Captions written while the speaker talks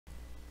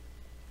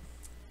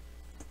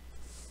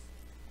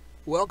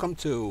Welcome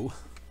to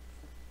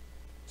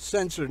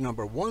Censored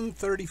number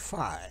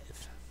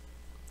 135,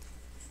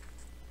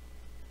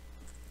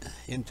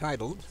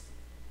 entitled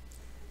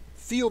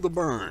Feel the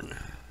Bern,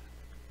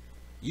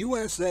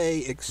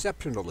 U.S.A.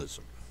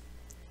 Exceptionalism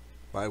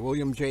by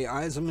William J.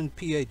 Eisenman,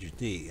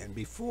 Ph.D. And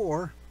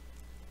before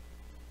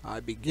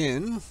I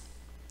begin,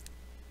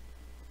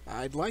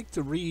 I'd like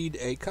to read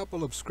a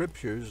couple of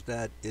scriptures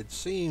that it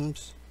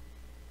seems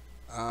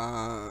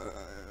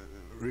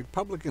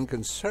Republican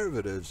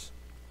conservatives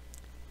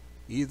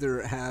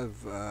either have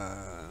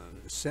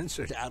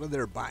censored out of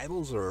their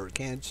Bibles or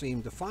can't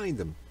seem to find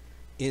them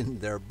in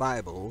their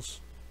Bibles.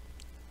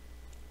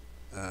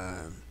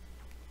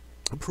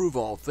 Approve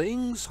all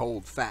things,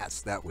 hold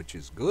fast that which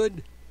is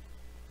good.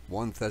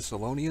 1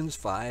 Thessalonians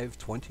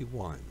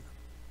 5:21.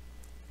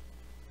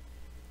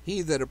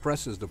 He that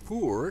oppresses the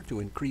poor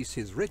to increase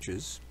his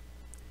riches,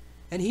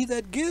 and he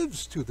that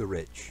gives to the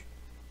rich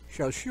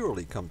shall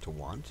surely come to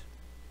want.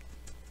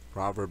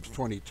 Proverbs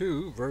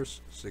 22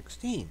 verse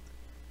 16.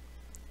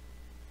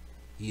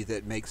 He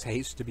that makes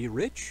haste to be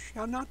rich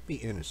shall not be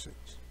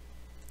innocent.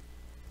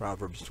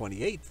 Proverbs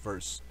 28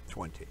 verse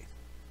 20.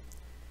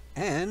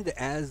 And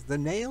as the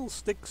nail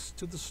sticks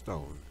to the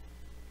stone,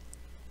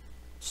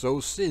 so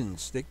sin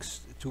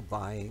sticks to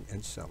buying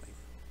and selling.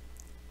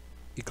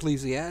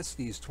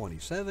 Ecclesiastes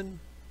 27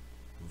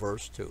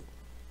 verse 2.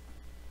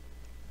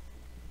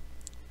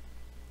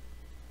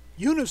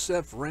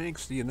 UNICEF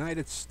ranks the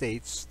United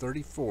States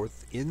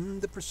 34th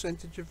in the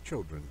percentage of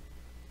children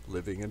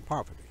living in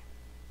poverty.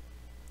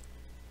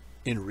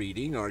 In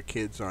reading, our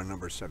kids are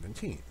number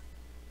 17.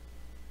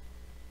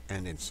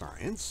 And in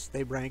science,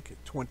 they rank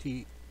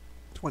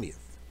 20th.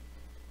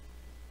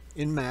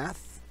 In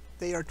math,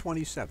 they are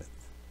 27th.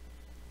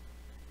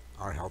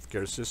 Our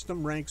healthcare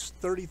system ranks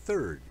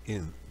 33rd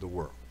in the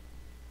world.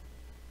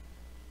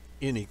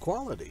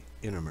 Inequality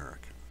in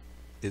America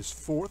is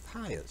 4th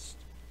highest,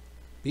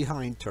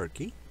 behind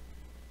Turkey,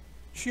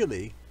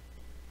 Chile,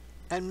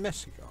 and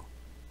Mexico.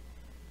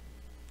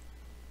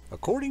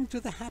 According to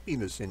the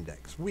Happiness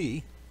Index,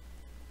 we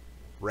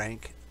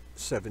rank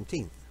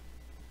 17th.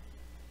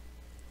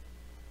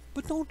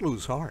 But don't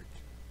lose heart.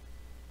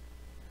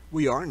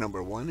 We are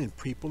number 1 in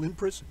people in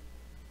prison,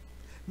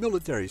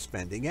 military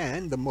spending,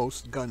 and the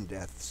most gun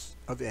deaths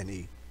of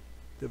any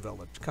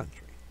developed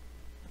country.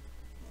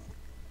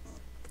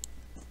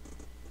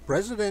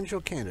 Presidential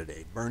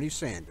candidate Bernie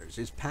Sanders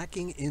is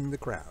packing in the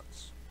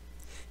crowds.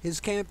 His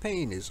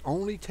campaign is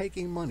only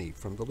taking money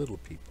from the little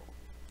people.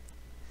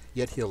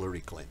 Yet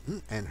Hillary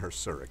Clinton and her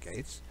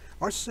surrogates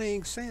are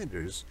saying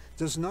Sanders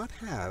does not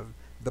have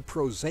the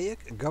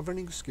prosaic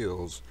governing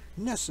skills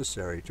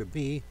necessary to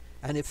be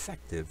an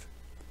effective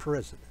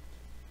president.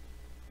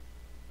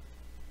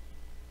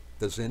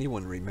 Does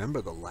anyone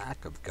remember the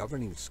lack of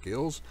governing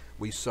skills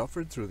we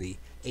suffered through the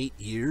 8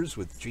 years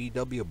with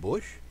G.W.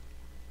 Bush?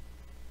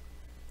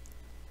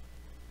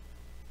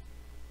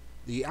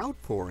 The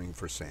outpouring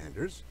for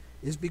Sanders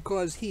is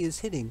because he is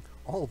hitting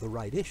all the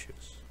right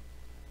issues,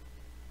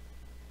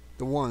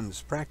 the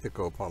ones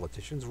practical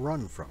politicians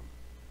run from.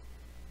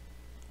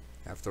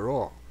 After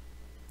all,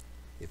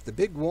 if the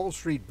big Wall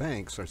Street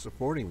banks are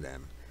supporting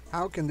them,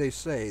 how can they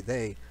say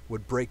they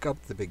would break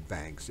up the big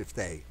banks if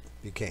they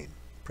became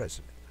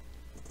president?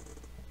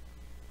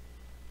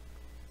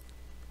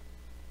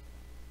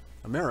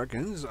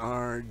 Americans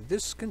are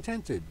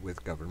discontented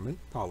with government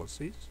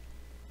policies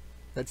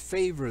that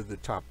favor the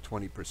top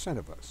 20%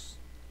 of us,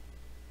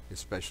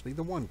 especially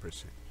the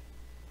 1%.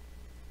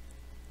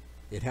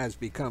 It has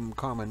become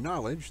common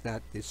knowledge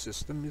that this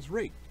system is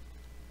rigged.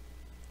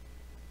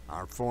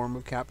 Our form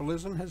of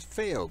capitalism has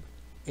failed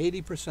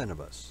 80%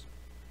 of us.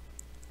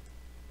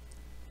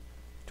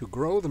 To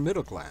grow the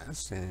middle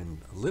class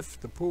and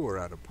lift the poor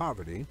out of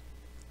poverty,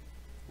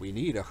 we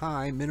need a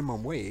high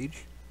minimum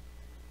wage,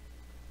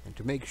 and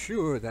to make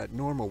sure that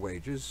normal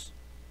wages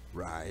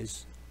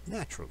rise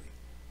naturally.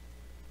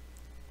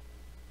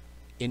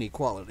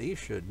 Inequality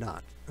should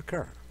not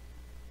occur.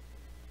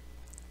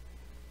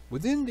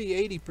 Within the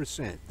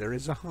 80%, there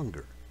is a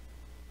hunger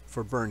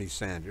for Bernie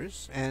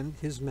Sanders and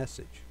his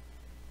message.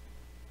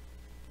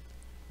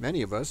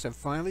 Many of us have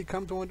finally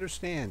come to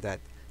understand that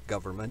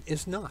government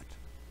is not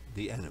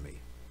the enemy.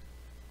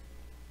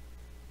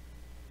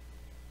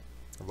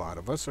 A lot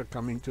of us are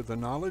coming to the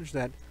knowledge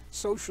that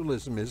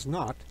socialism is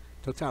not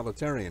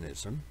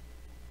totalitarianism,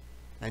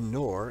 and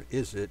nor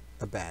is it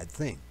a bad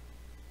thing.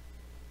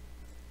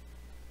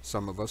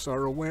 Some of us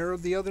are aware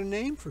of the other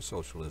name for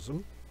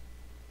socialism,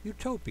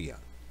 utopia.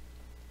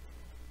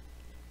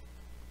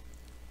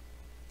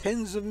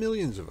 Tens of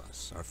millions of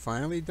us are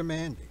finally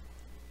demanding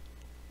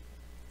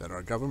that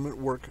our government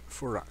work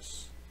for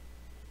us.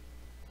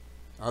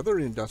 Other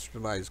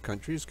industrialized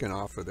countries can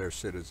offer their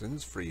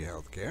citizens free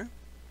health care,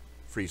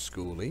 free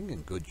schooling,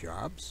 and good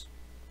jobs.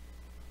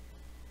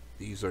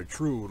 These are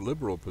true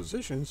liberal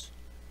positions,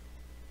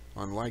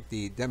 unlike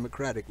the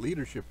Democratic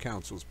Leadership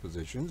Council's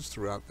positions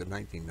throughout the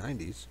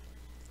 1990s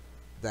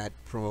that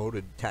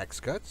promoted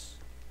tax cuts,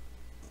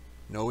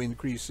 no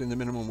increase in the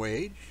minimum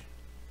wage,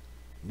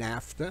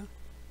 NAFTA,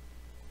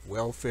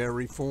 welfare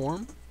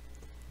reform,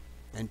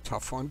 and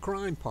tough on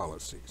crime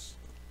policies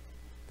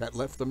that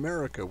left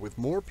America with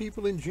more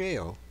people in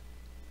jail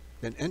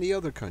than any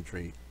other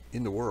country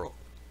in the world.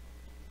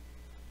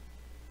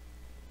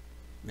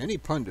 Many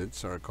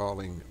pundits are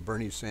calling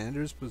Bernie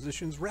Sanders'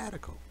 positions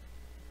radical,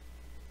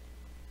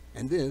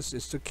 and this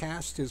is to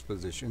cast his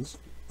positions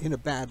in a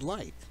bad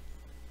light.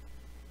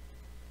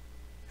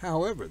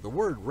 However, the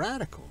word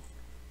radical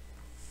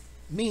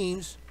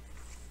means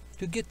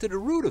to get to the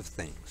root of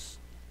things.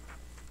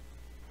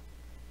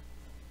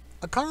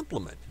 A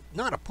compliment,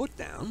 not a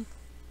put-down.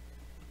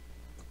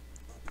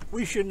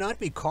 We should not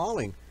be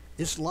calling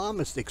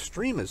Islamist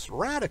extremists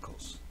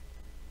radicals.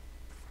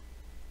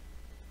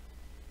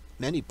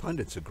 Many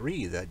pundits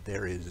agree that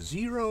there is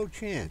zero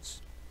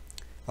chance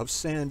of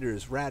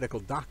Sanders' radical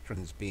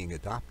doctrines being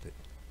adopted.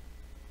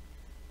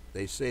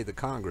 They say the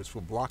Congress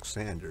will block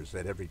Sanders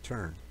at every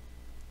turn.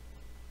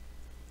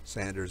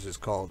 Sanders is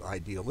called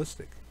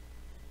idealistic,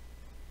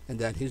 and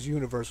that his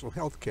universal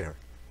health care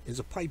is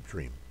a pipe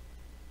dream.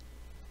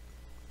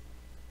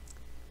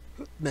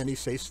 Many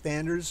say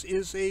Sanders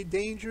is a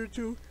danger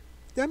to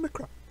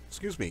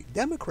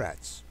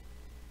Democrats,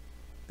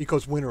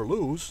 because win or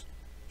lose,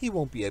 he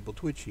won't be able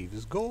to achieve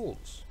his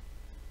goals.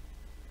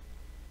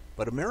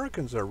 But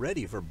Americans are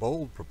ready for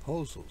bold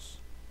proposals.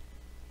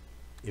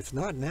 If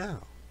not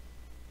now,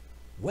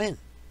 when?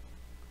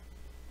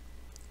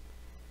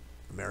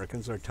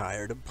 Americans are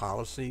tired of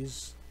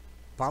politics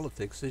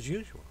as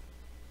usual.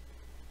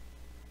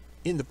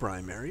 In the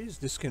primaries,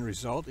 this can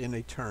result in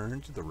a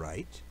turn to the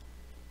right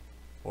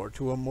or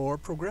to a more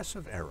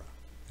progressive era.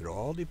 It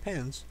all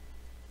depends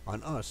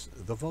on us,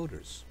 the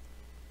voters.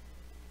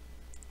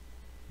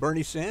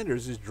 Bernie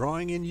Sanders is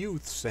drawing in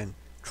youths, and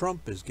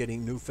Trump is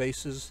getting new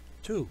faces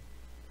too.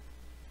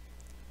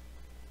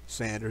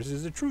 Sanders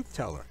is a truth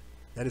teller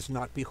that is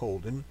not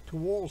beholden to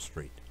Wall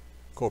Street,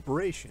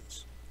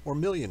 corporations, or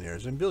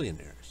millionaires and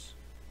billionaires.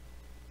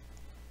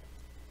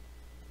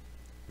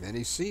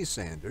 Many see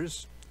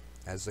Sanders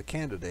as the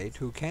candidate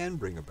who can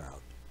bring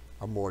about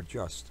a more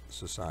just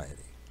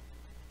society.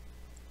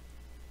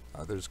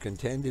 Others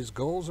contend his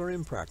goals are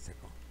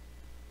impractical.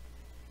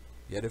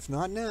 Yet if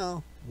not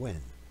now,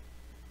 when?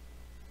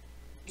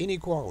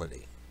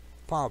 Inequality,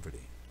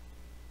 poverty,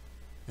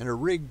 and a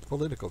rigged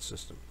political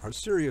system are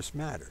serious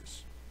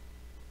matters.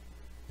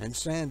 And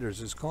Sanders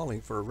is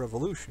calling for a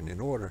revolution in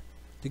order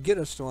to get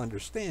us to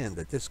understand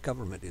that this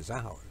government is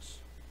ours.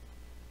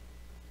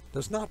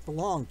 Does not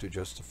belong to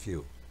just a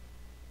few.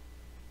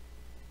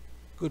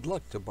 Good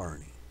luck to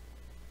Bernie.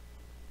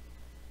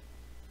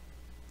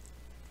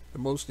 The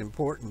most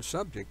important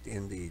subject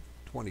in the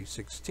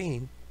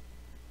 2016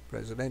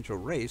 presidential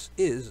race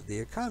is the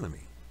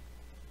economy.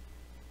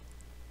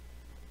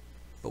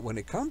 But when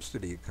it comes to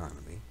the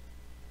economy,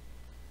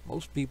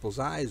 most people's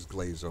eyes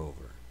glaze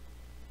over,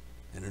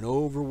 and an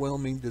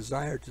overwhelming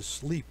desire to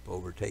sleep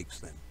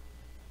overtakes them.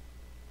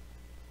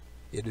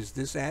 It is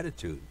this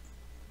attitude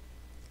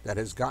that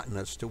has gotten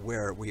us to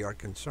where we are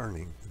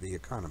concerning the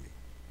economy.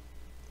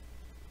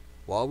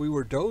 While we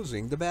were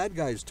dozing, the bad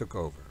guys took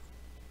over.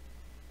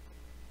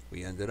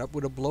 We ended up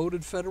with a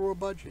bloated federal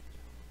budget,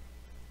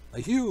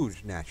 a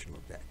huge national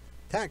debt,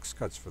 tax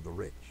cuts for the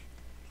rich,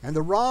 and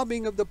the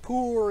robbing of the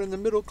poor and the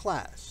middle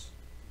class.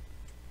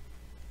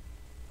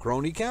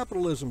 Crony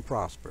capitalism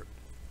prospered.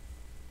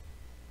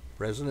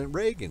 President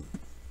Reagan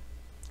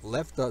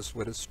left us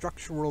with a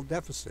structural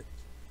deficit.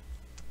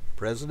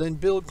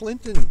 President Bill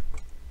Clinton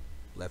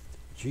left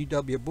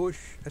G.W. Bush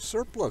a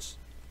surplus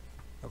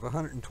of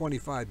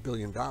 $125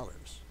 billion,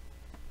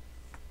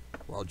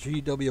 while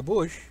G.W.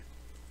 Bush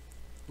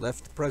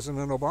left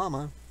President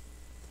Obama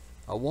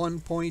a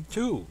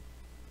 $1.2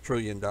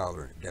 trillion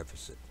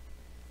deficit.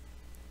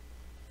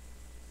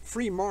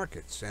 Free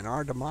markets and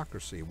our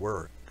democracy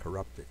were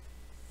corrupted.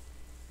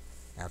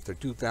 After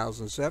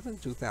 2007,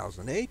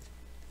 2008,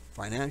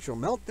 financial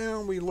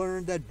meltdown, we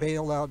learned that the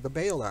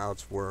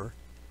bailouts were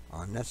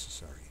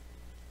unnecessary.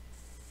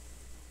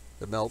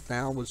 The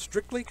meltdown was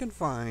strictly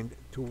confined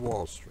to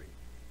Wall Street.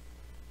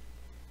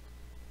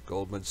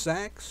 Goldman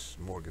Sachs,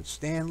 Morgan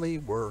Stanley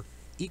were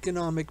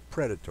economic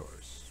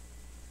predators.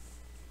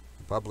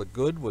 The public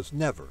good was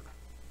never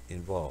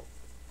involved.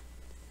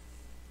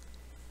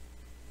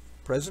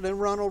 President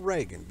Ronald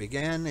Reagan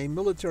began a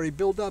military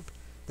buildup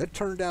that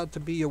turned out to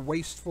be a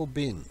wasteful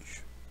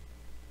binge.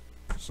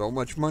 So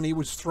much money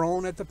was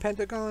thrown at the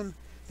Pentagon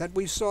that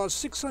we saw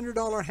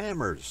 $600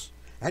 hammers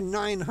and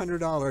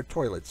 $900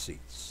 toilet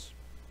seats.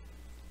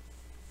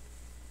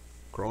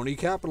 Crony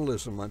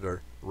capitalism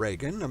under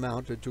Reagan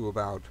amounted to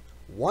about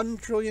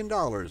 $1 trillion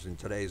in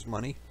today's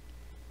money,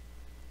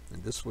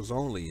 and this was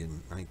only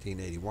in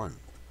 1981.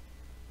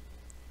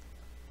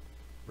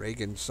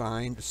 Reagan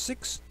signed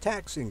 6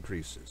 tax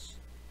increases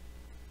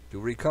to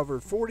recover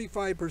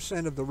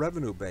 45% of the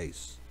revenue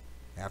base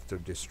after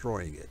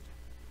destroying it.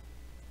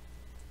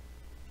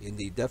 In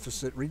the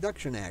Deficit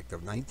Reduction Act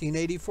of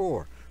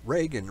 1984,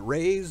 Reagan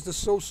raised the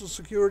Social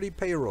Security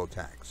payroll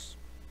tax.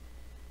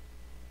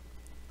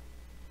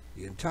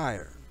 The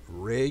entire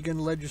Reagan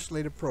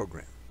legislative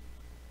program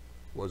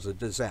was a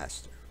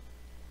disaster.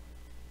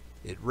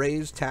 It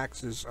raised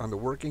taxes on the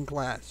working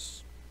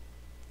class.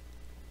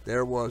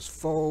 There was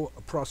faux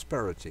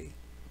prosperity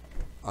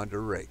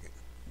under Reagan.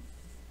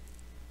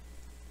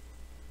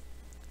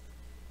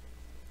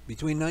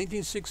 Between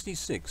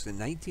 1966 and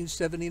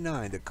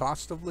 1979, the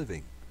cost of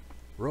living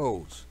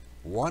rose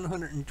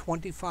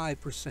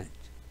 125%.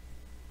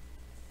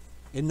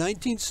 In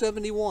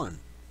 1971,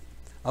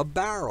 a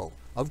barrel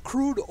of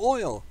crude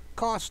oil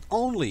cost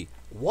only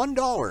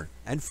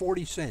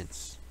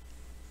 $1.40.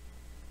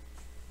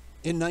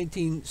 In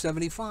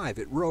 1975,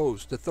 it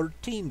rose to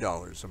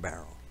 $13 a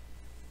barrel,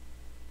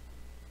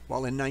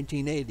 while in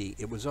 1980,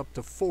 it was up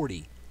to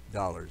 $40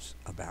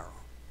 a barrel.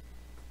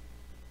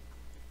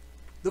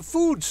 The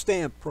food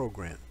stamp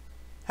program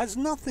has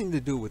nothing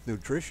to do with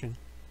nutrition.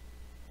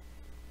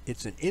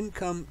 It's an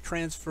income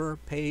transfer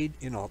paid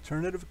in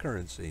alternative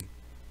currency,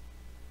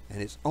 and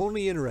it's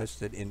only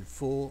interested in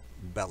full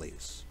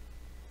bellies.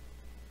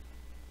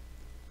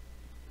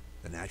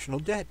 The national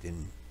debt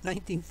in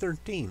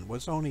 1913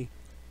 was only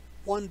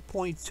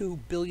 $1.2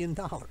 billion.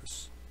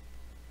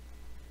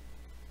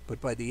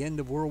 But by the end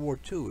of World War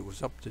II, it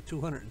was up to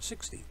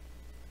 $260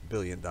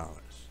 billion.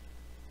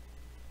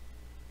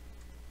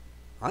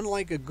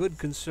 Unlike a good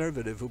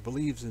conservative who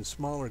believes in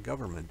smaller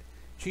government,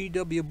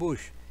 G.W.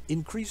 Bush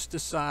increased the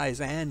size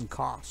and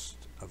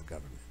cost of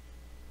government.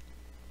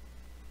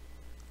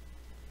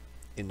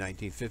 In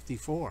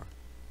 1954,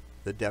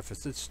 the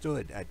deficit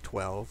stood at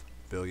 $12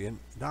 billion.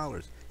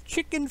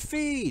 Chicken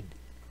feed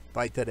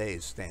by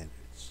today's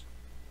standards.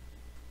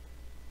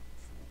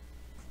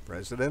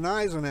 President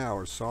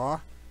Eisenhower saw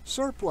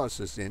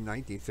surpluses in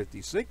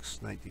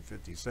 1956,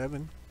 1957,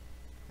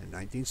 and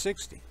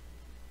 1960.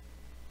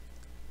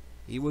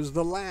 He was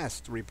the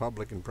last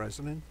Republican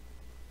president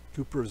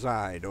to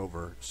preside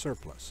over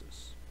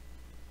surpluses.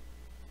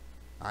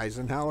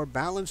 Eisenhower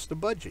balanced the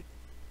budget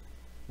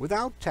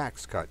without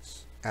tax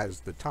cuts,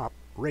 as the top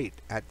rate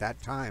at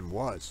that time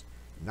was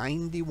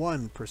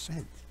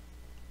 91%.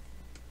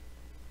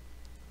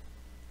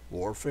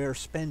 Warfare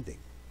spending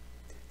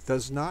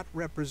does not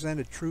represent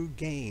a true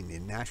gain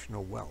in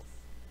national wealth.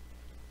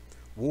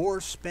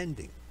 War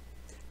spending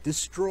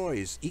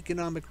destroys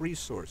economic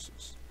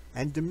resources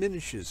and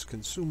diminishes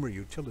consumer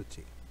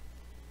utility.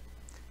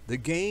 The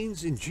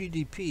gains in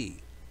GDP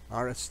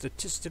are a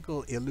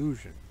statistical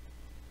illusion.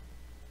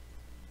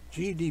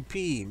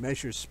 GDP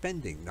measures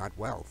spending, not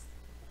wealth.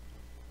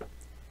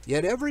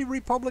 Yet every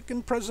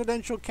Republican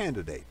presidential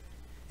candidate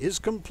is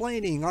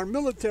complaining our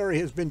military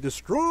has been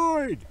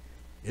destroyed.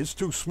 It's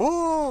too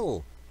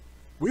small.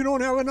 We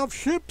don't have enough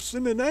ships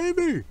in the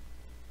Navy.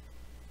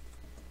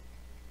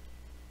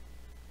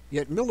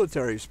 Yet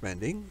military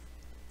spending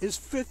is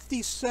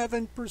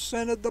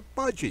 57% of the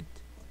budget.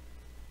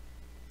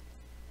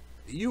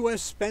 The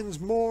U.S. spends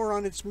more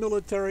on its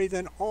military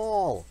than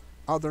all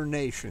other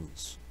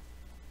nations.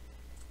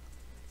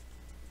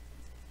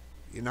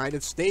 The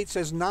United States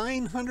has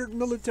 900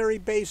 military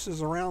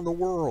bases around the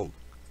world,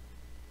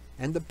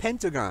 and the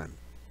Pentagon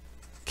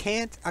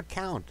can't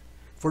account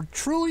for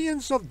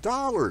trillions of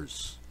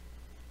dollars,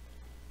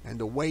 and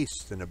the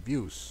waste and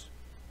abuse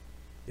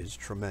is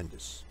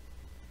tremendous.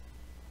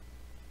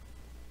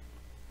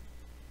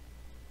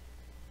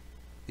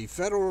 The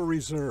Federal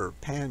Reserve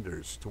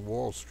panders to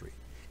Wall Street.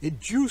 It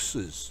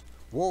juices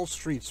Wall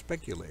Street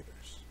speculators.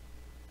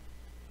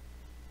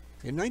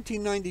 In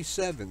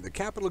 1997, the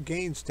capital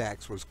gains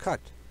tax was cut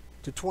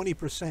to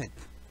 20%.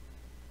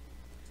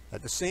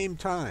 At the same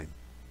time,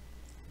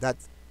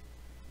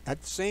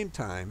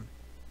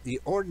 the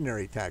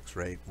ordinary tax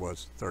rate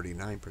was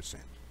 39%.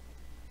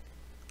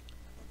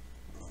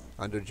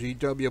 Under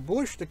G.W.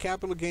 Bush, the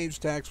capital gains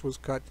tax was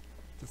cut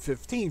to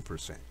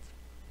 15%,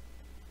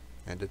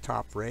 and the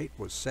top rate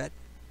was set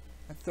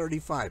at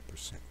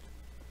 35%.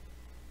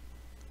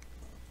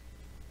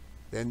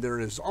 Then there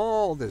is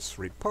all this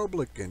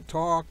Republican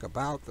talk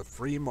about the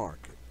free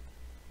market.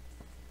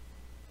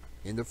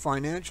 In the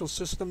financial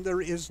system, there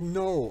is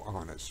no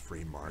honest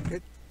free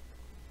market.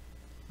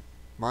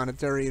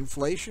 Monetary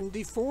inflation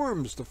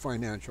deforms the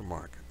financial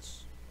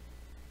markets.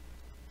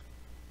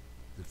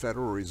 The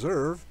Federal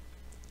Reserve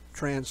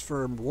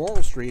transformed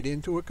Wall Street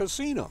into a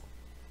casino.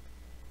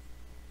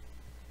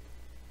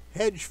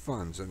 Hedge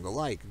funds and the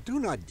like do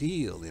not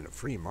deal in a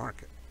free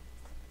market.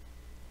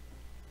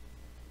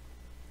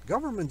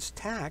 Governments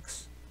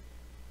tax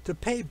to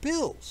pay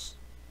bills.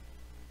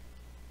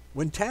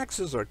 When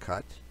taxes are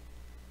cut,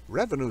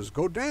 revenues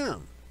go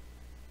down.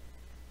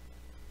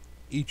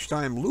 Each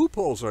time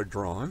loopholes are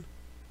drawn,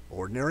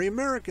 ordinary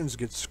Americans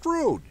get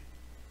screwed.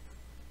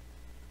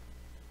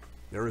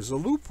 There is a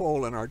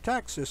loophole in our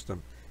tax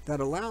system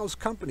that allows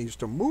companies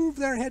to move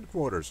their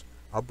headquarters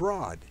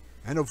abroad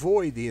and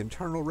avoid the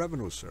Internal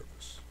Revenue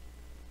Service,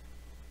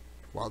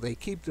 while they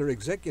keep their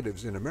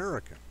executives in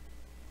America.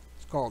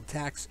 It's called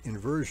tax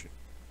inversion.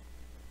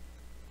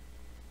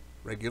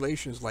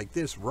 Regulations like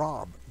this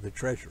rob the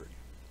Treasury.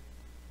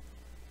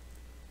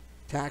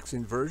 Tax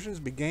inversions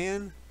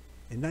began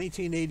in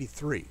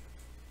 1983,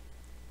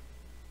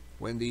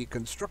 when the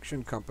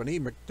construction company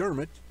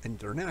McDermott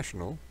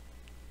International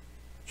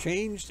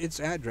changed its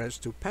address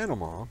to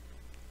Panama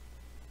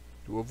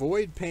to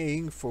avoid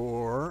paying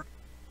for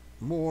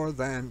more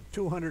than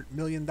 $200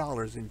 million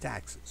in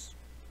taxes.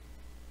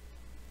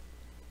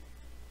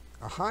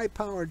 A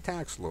high-powered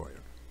tax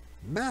lawyer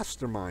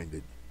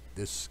masterminded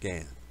this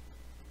scam.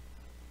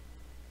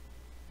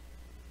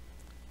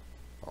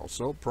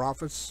 Also,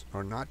 profits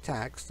are not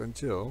taxed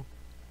until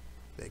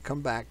they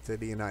come back to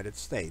the United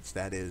States.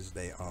 That is,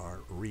 they are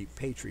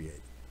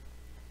repatriated.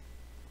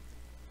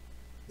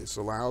 This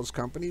allows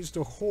companies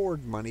to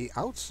hoard money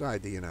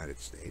outside the United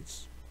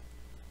States.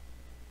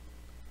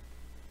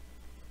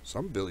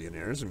 Some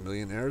billionaires and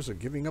millionaires are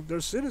giving up their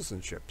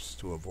citizenships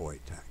to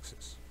avoid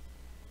taxes.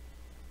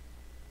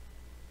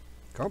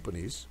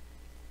 Companies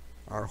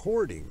are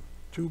hoarding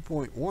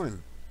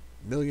 $2.1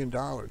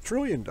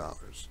 trillion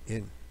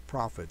in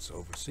profits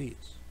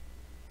overseas.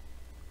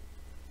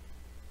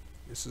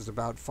 This is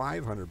about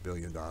 $500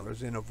 billion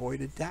in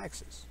avoided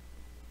taxes.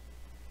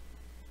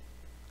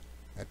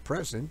 At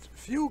present,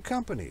 few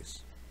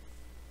companies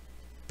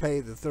pay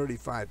the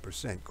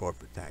 35%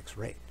 corporate tax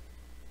rate,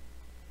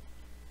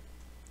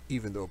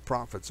 even though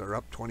profits are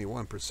up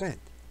 21%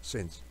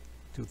 since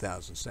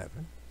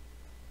 2007.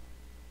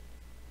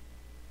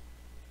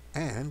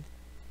 And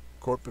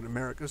corporate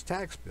America's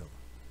tax bill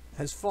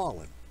has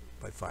fallen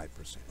by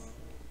 5%.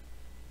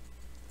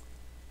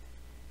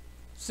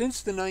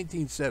 Since the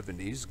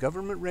 1970s,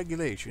 government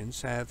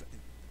regulations have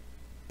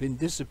been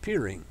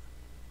disappearing.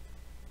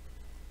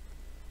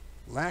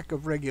 Lack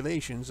of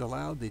regulations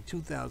allowed the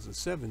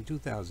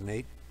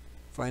 2007-2008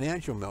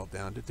 financial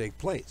meltdown to take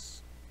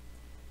place.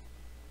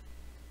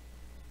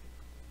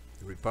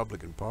 The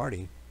Republican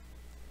Party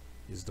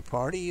is the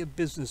party of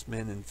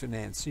businessmen and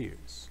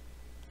financiers.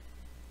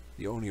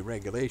 The only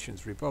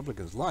regulations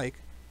Republicans like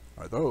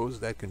are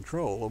those that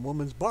control a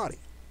woman's body.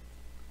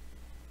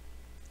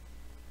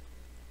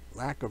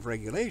 Lack of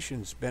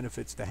regulations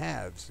benefits the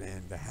haves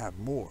and the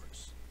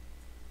have-mores.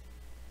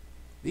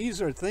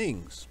 These are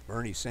things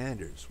Bernie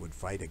Sanders would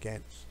fight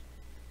against.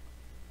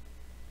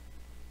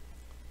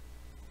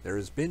 There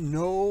has been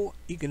no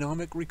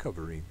economic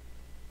recovery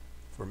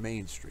for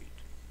Main Street.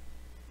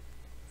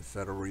 The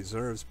Federal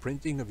Reserve's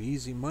printing of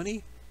easy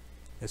money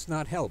has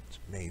not helped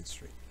Main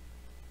Street.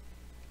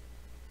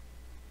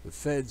 The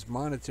Fed's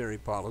monetary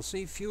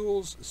policy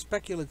fuels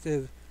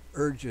speculative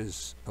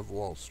urges of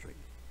Wall Street,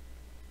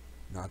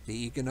 not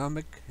the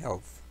economic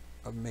health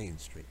of Main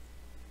Street.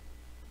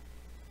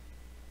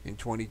 In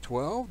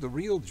 2012, the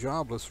real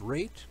jobless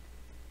rate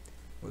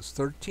was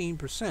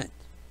 13%,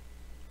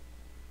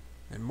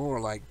 and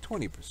more like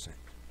 20%.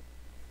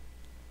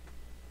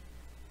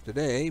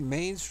 Today,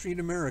 Main Street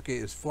America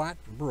is flat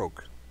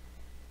broke.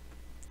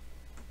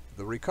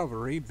 The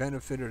recovery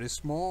benefited a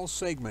small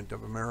segment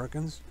of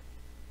Americans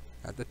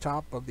at the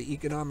top of the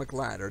economic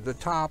ladder, the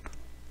top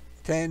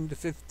 10 to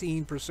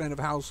 15% of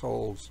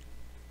households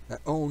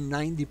that own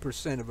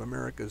 90% of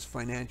America's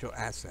financial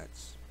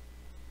assets.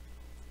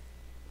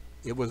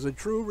 It was a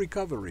true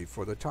recovery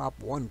for the top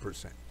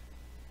 1%.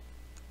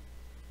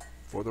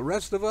 For the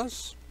rest of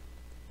us,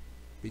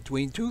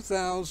 between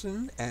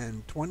 2000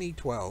 and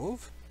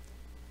 2012,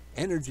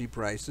 energy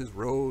prices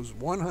rose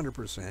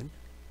 100%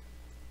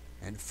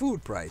 and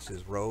food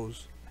prices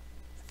rose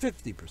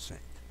 50%.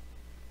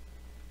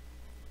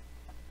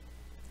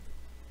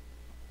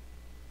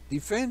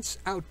 Defense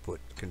output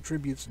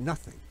contributes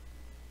nothing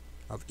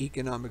of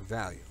economic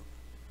value,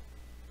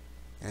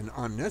 and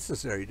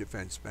unnecessary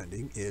defense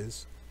spending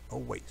is a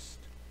waste.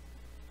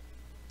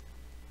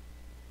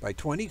 By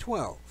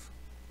 2012,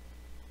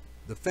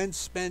 defense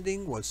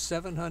spending was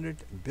 $700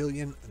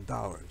 billion.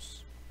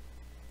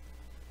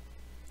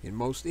 In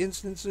most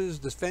instances,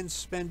 defense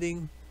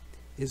spending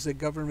is a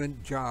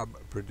government job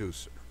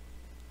producer.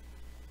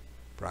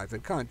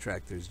 Private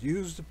contractors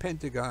use the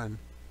Pentagon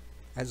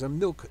as a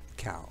milk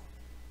cow.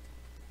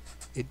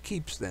 It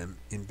keeps them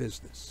in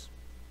business.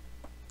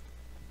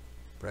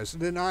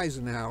 President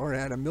Eisenhower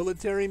had a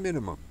military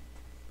minimum,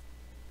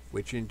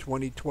 which in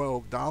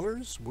 2012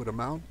 dollars would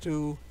amount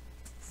to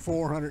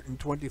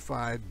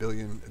 $425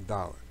 billion.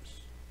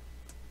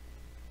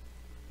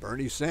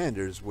 Bernie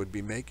Sanders would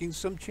be making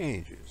some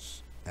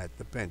changes at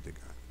the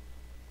Pentagon.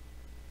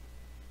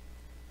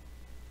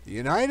 The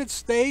United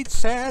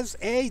States has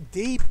a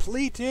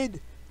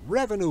depleted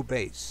revenue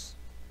base.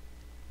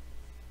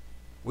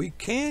 We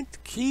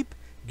can't keep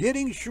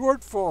getting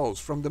shortfalls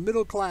from the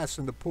middle class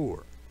and the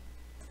poor.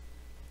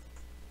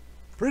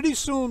 Pretty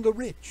soon the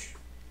rich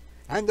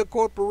and the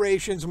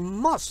corporations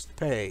must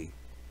pay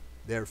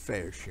their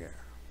fair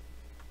share.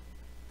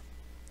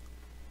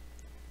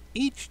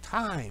 Each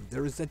time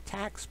there is a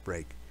tax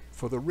break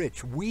for the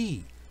rich,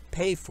 we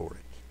pay for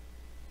it.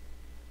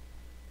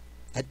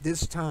 At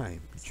this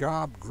time,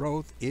 job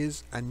growth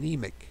is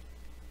anemic,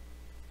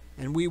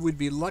 and we would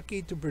be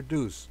lucky to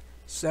produce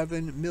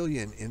 7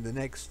 million in the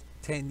next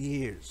 10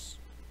 years.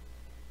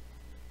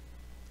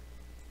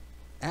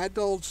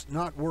 Adults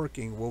not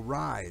working will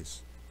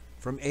rise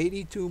from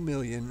 82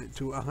 million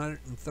to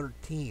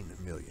 113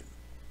 million.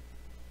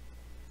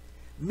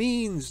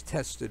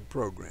 Means-tested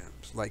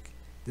programs like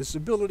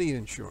disability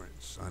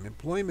insurance,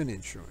 unemployment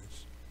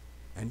insurance,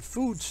 and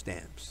food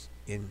stamps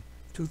in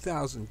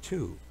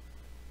 2002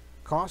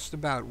 cost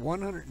about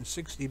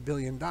 $160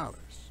 billion,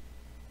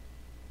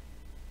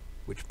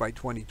 which by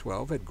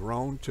 2012 had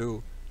grown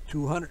to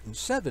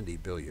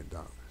 $270 billion.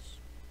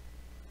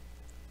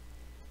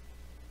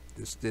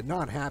 This did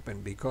not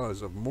happen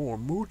because of more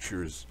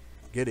moochers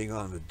getting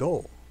on the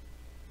dole.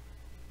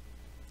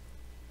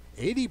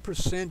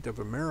 80% of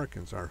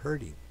Americans are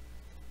hurting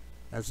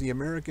as the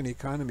American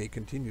economy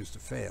continues to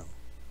fail.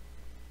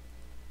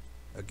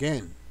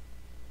 Again,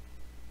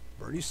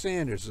 Bernie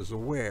Sanders is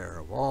aware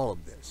of all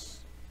of this,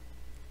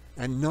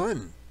 and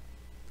none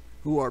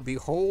who are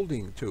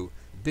beholden to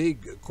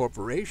big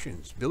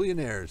corporations,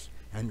 billionaires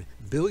and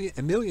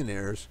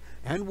millionaires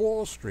and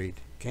Wall Street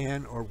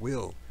can or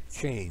will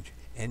change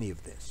any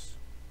of this.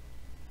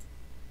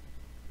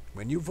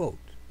 When you vote,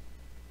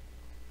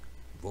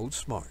 vote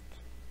smart.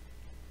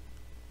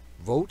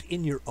 Vote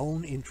in your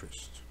own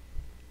interest.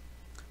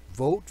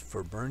 Vote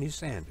for Bernie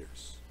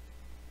Sanders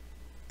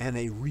and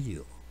a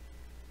real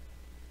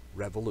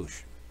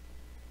revolution.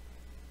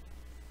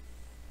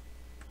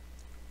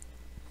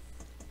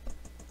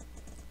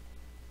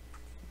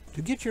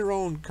 To get your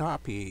own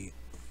copy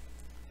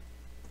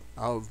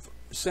of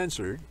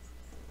Censored,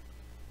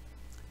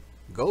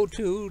 go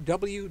to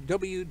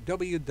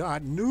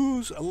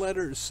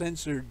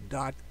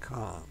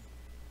www.newslettercensored.com.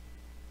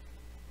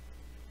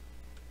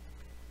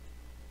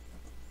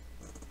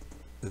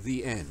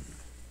 The end.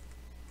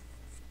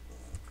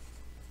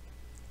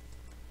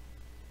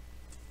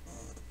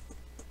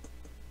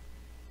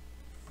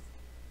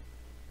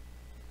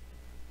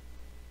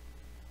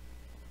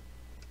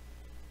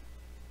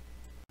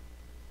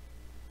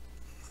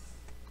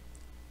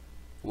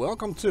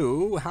 Welcome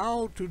to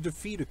How to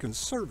Defeat a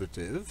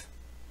Conservative,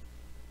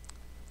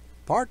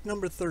 part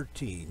number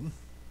 13,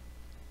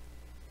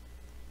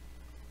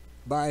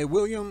 by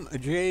William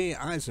J.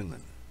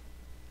 Eisenman.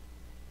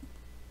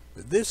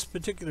 This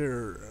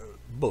particular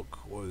book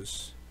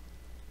was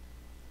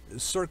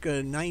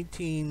circa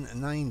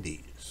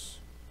 1990s.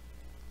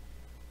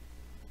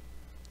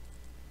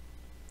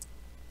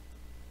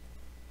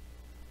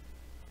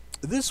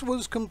 This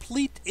was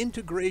complete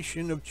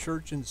integration of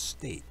church and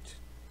state.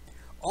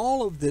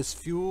 All of this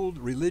fueled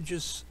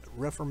religious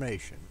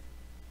reformation.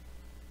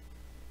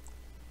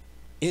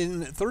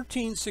 In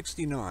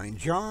 1369,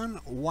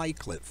 John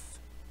Wycliffe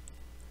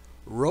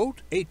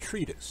wrote a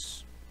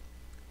treatise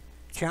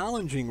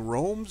challenging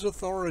Rome's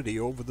authority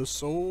over the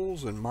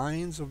souls and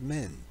minds of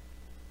men.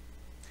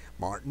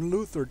 Martin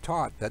Luther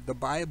taught that the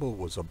Bible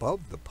was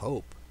above the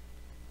Pope.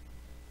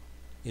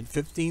 In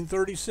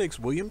 1536,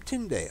 William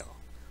Tyndale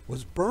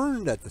was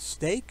burned at the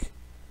stake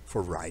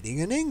for writing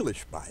an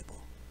English Bible.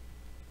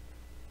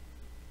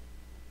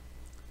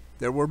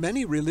 There were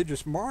many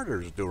religious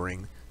martyrs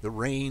during the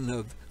reign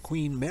of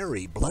Queen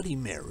Mary, Bloody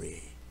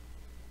Mary.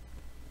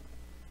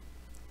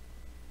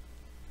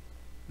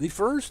 The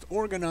first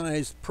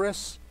organized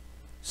press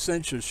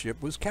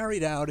censorship was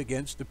carried out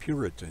against the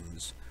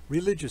Puritans'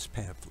 religious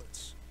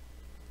pamphlets,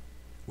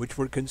 which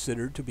were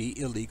considered to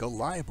be illegal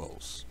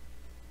libels.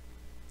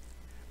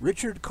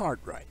 Richard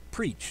Cartwright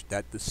preached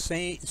that the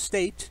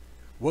state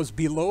was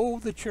below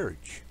the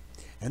church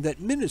and that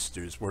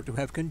ministers were to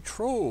have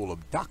control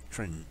of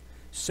doctrine,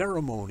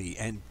 ceremony,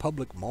 and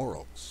public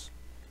morals.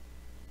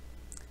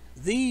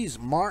 These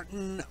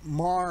Martin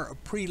Marr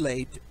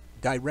prelate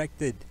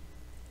directed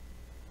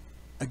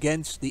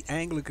against the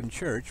Anglican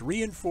Church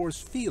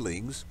reinforced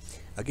feelings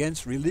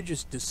against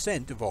religious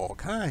dissent of all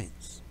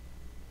kinds.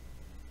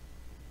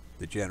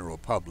 The general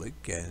public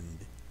and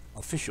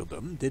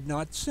officialdom did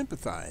not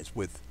sympathize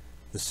with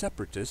the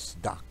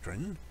separatist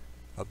doctrine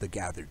of the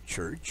gathered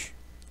church,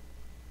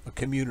 a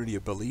community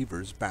of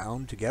believers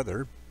bound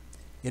together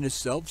in a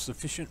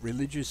self-sufficient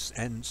religious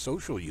and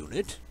social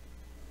unit.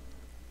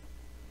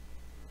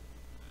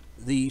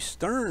 The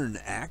Stern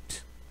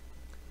Act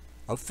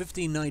of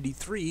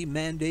 1593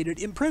 mandated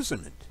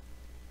imprisonment,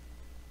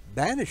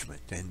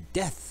 banishment, and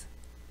death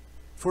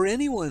for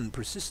anyone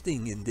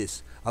persisting in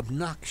this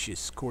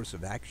obnoxious course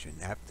of action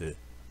after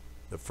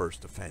the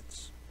first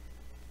offense.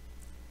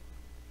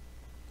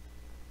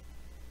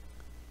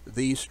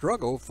 The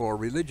struggle for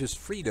religious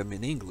freedom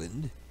in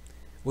England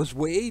was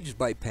waged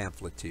by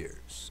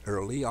pamphleteers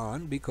early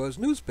on because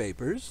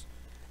newspapers,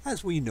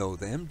 as we know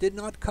them, did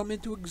not come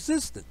into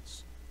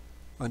existence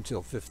until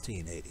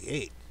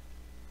 1588.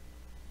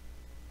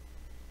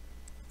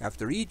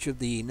 After each of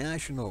the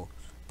national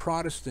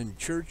Protestant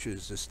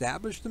churches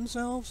established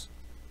themselves,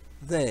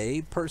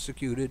 they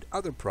persecuted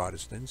other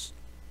Protestants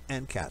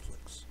and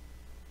Catholics.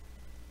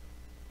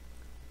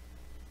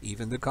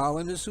 Even the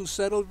colonists who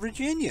settled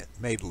Virginia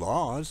made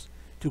laws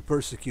to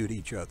persecute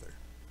each other.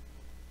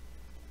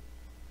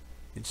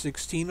 In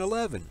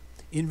 1611,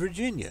 in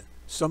Virginia,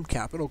 some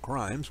capital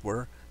crimes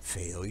were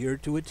failure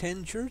to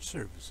attend church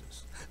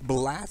services,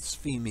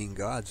 blaspheming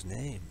God's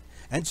name,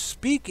 and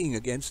speaking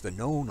against the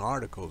known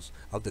articles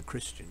of the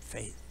Christian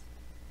faith.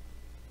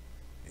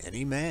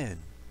 Any man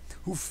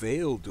who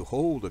failed to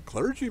hold a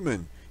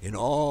clergyman in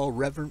all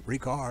reverent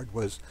regard,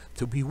 was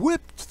to be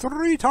whipped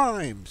 3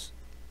 times,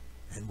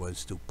 and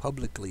was to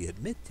publicly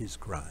admit his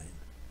crime,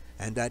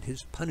 and that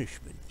his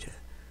punishment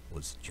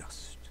was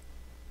just.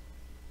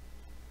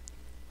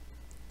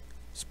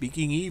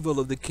 Speaking evil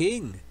of the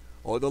king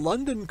or the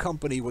London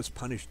Company was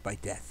punished by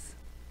death.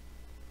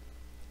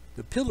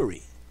 The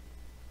pillory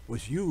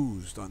was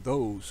used on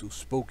those who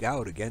spoke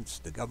out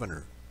against the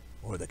governor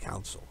or the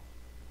council.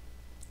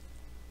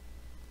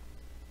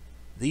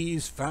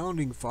 These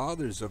founding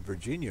fathers of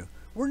Virginia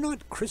were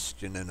not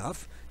Christian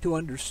enough to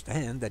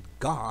understand that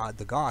God,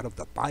 the God of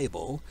the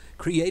Bible,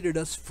 created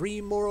us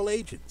free moral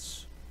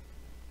agents.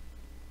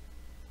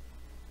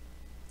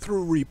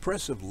 Through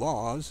repressive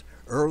laws,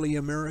 early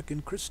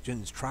American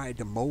Christians tried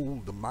to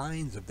mold the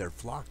minds of their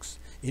flocks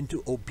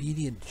into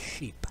obedient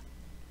sheep.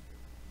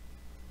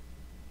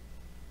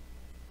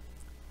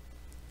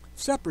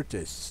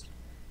 Separatists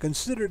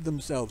considered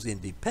themselves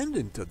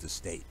independent of the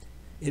state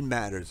in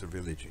matters of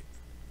religion.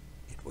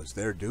 It was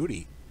their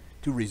duty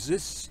to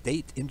resist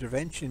state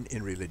intervention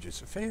in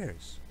religious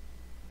affairs.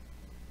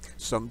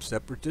 Some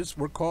separatists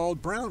were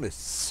called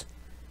Brownists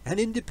and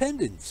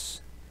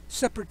Independents.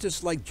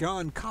 Separatists like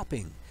John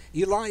Copping,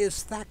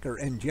 Elias Thacker,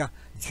 and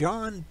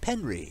John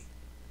Penry,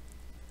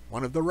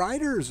 one of the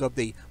writers of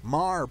the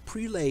Mar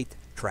Prelate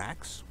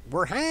tracts,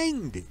 were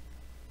hanged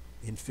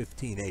in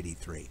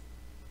 1583.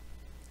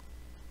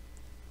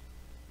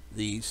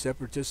 These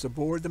separatists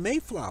aboard the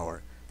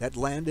Mayflower that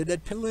landed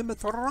at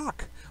Plymouth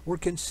Rock were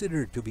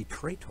considered to be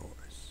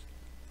traitors.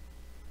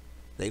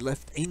 They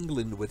left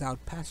England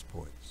without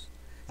passports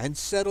and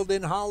settled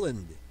in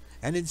Holland,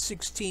 and in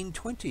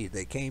 1620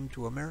 they came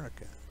to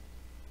America.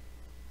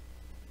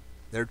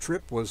 Their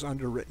trip was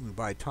underwritten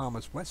by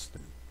Thomas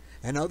Weston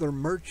and other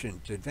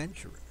merchant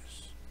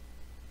adventurers.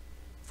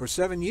 For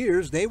 7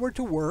 years they were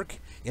to work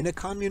in a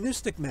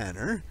communistic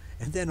manner,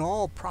 and then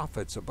all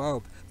profits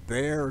above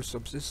bare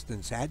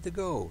subsistence had to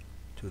go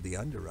to the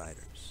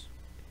underwriters.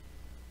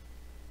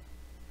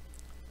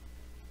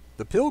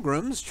 The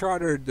Pilgrims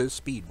chartered the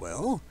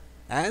Speedwell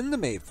and the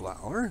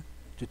Mayflower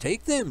to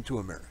take them to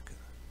America.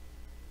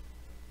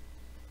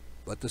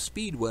 But the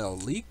Speedwell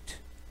leaked,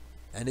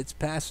 and its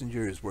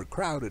passengers were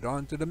crowded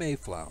onto the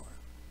Mayflower.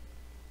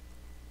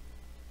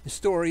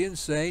 Historians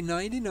say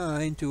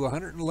 99 to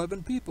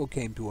 111 people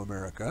came to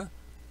America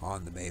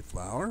on the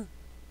Mayflower,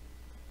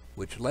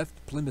 which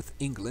left Plymouth,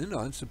 England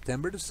on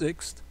September the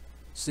 6th,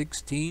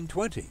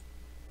 1620.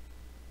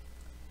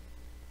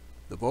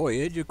 The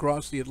voyage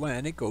across the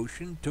Atlantic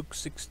Ocean took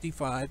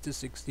 65 to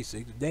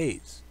 66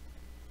 days.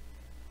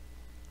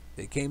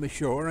 They came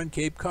ashore on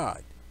Cape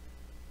Cod,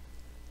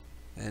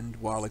 and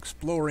while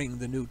exploring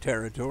the new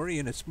territory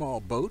in a small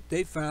boat,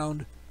 they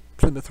found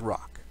Plymouth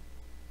Rock.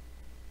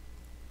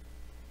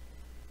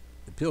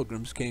 The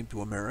Pilgrims came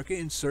to America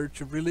in search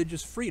of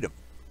religious freedom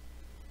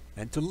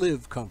and to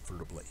live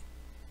comfortably.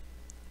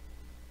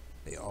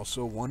 They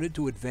also wanted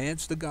to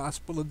advance the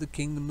gospel of the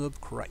kingdom of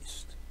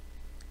Christ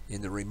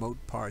in the remote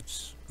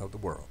parts of the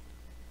world.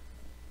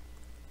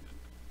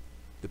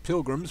 The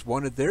Pilgrims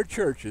wanted their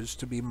churches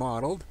to be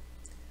modeled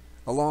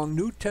along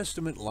New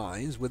Testament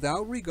lines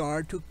without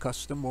regard to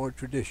custom or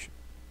tradition.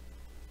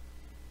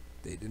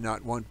 They did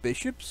not want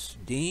bishops,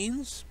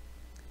 deans,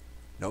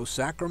 no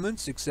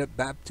sacraments except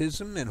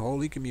baptism and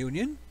Holy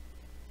Communion.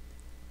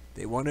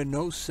 They wanted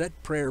no set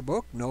prayer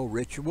book, no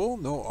ritual,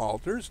 no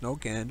altars, no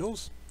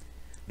candles,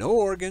 no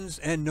organs,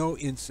 and no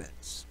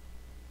incense.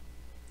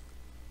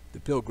 The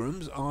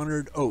Pilgrims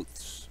honored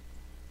oaths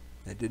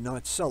and did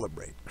not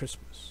celebrate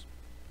Christmas.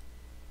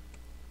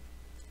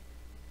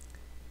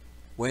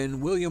 When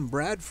William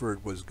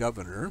Bradford was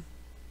governor,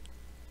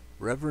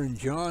 Reverend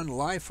John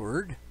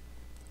Lyford,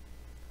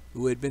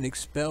 who had been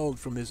expelled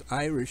from his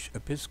Irish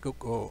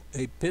Episcopal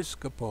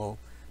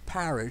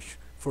parish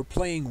for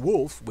playing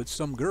wolf with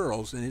some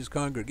girls in his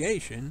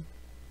congregation,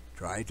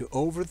 tried to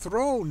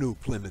overthrow New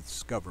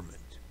Plymouth's government.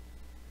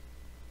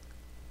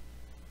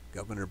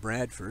 Governor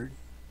Bradford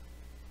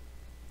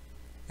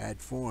had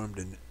formed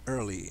an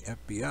early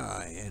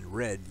FBI and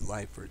read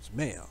Lyford's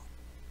mail.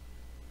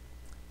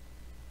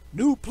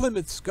 New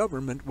Plymouth's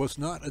government was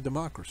not a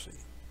democracy.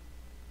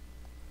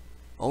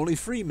 Only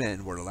free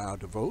men were allowed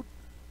to vote.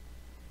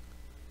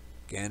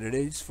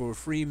 Candidates for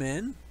free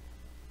men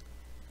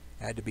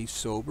had to be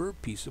sober,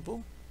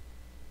 peaceable,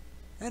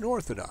 and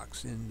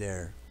orthodox in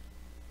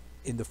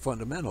the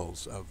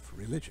fundamentals of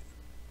religion.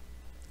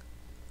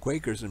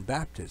 Quakers and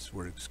Baptists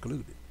were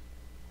excluded.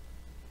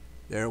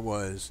 There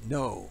was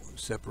no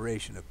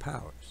separation of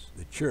powers.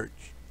 The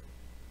church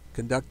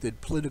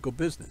conducted political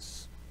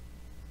business.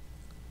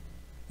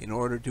 In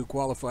order to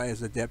qualify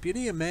as a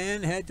deputy, a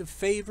man had to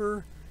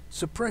favor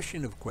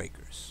suppression of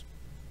Quakers.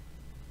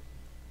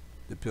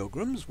 The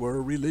Pilgrims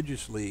were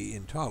religiously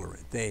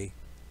intolerant. They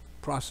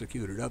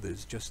prosecuted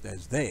others just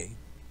as they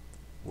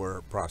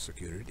were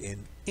prosecuted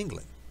in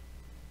England.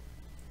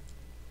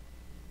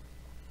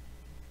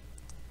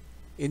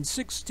 In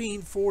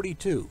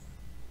 1642,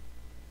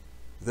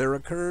 there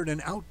occurred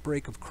an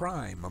outbreak of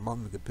crime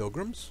among the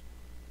Pilgrims,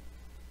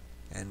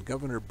 and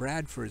Governor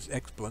Bradford's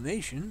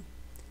explanation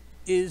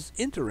is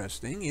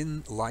interesting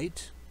in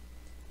light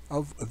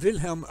of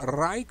Wilhelm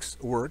Reich's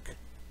work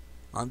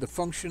on the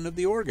function of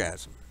the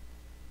orgasm.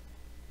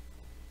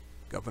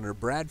 Governor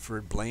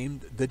Bradford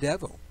blamed the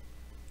devil.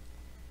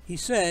 He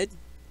said,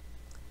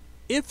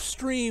 "If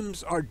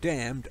streams are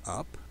dammed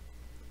up,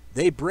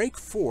 they break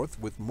forth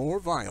with more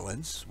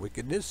violence,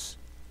 wickedness.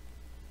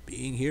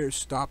 Being here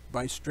stopped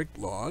by strict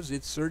laws,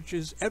 it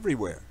searches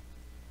everywhere,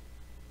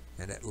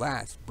 and at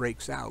last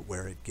breaks out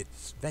where it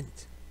gets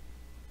vent."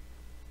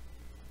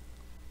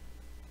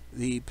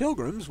 The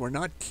Pilgrims were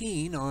not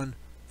keen on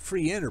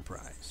free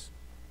enterprise,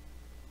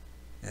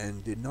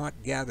 and did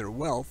not gather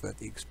wealth at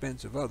the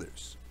expense of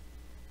others.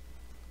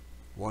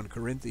 1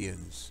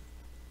 Corinthians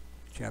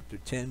chapter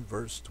 10,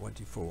 verse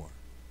 24.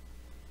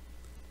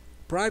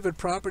 Private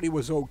property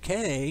was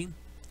okay,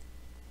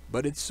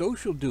 but its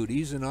social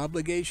duties and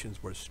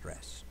obligations were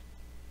stressed.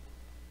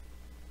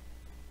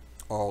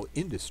 All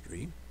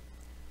industry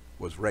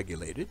was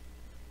regulated,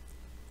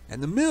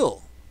 and the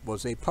mill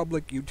was a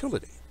public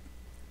utility,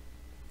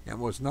 and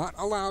was not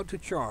allowed to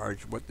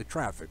charge what the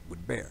traffic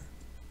would bear.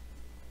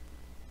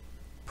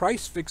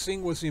 Price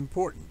fixing was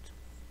important,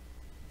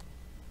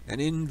 and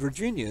in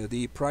Virginia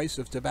the price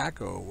of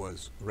tobacco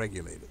was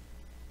regulated.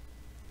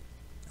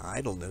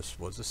 Idleness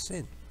was a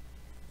sin.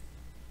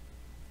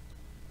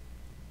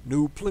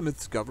 New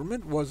Plymouth's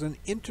government was an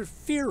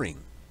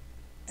interfering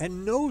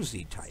and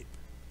nosy type.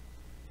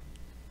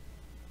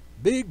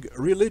 Big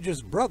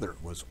religious brother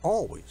was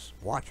always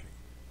watching.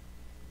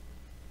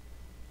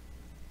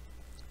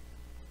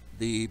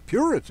 The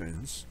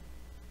Puritans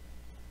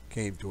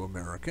came to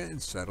America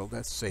and settled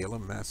at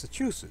Salem,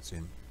 Massachusetts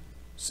in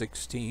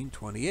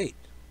 1628.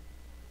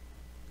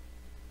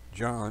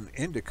 John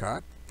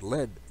Endicott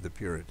led the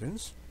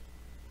Puritans.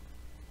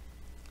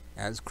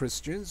 As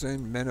Christians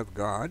and men of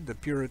God, the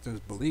Puritans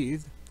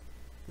believed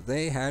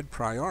they had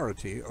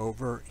priority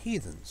over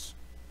heathens.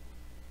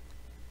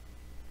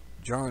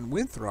 John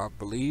Winthrop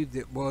believed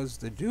it was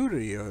the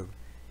duty of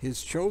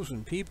his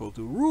chosen people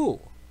to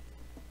rule.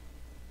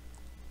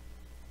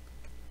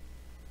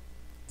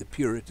 The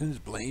Puritans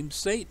blamed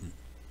Satan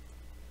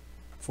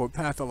for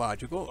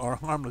pathological or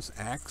harmless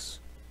acts,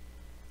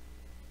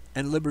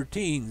 and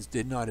libertines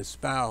did not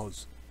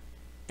espouse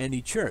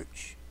any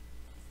church,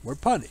 were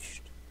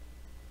punished.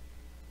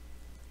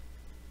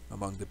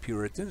 Among the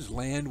Puritans,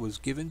 land was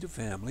given to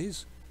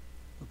families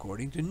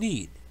according to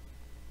need.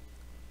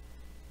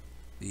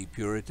 The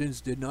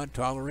Puritans did not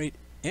tolerate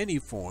any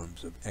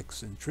forms of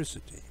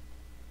eccentricity.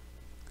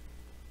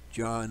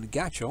 John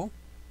Gatchell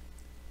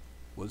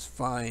was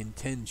fined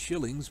 10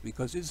 shillings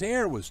because his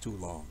hair was too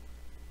long.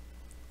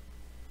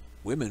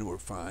 Women were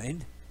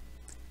fined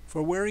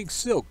for wearing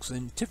silks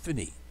and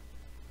tiffany.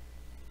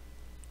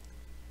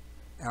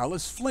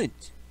 Alice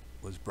Flint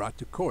was brought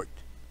to court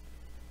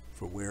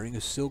for wearing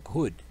a silk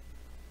hood.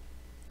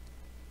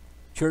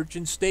 Church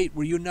and state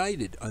were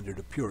united under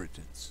the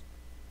Puritans.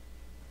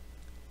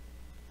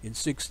 In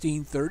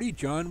 1630,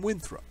 John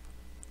Winthrop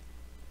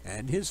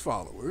and his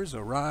followers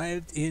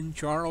arrived in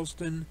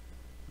Charlestown,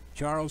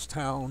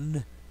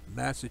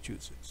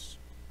 Massachusetts.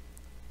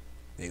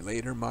 They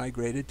later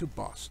migrated to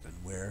Boston,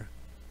 where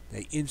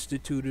they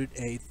instituted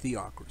a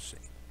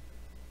theocracy.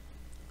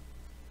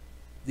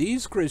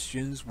 These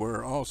Christians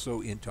were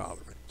also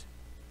intolerant.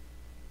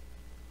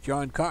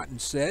 John Cotton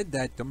said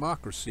that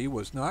democracy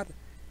was not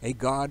a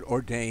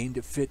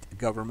God-ordained fit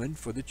government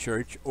for the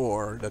church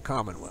or the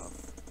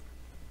Commonwealth.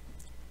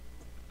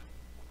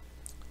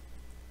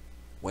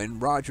 When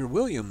Roger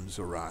Williams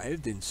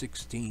arrived in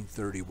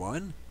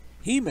 1631,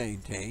 he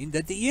maintained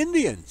that the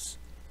Indians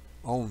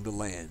owned the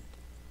land,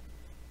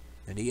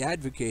 and he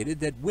advocated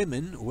that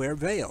women wear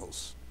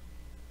veils.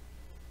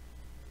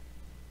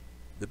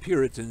 The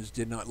Puritans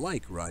did not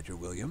like Roger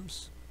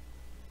Williams.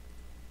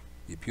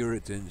 The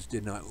Puritans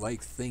did not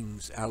like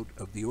things out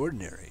of the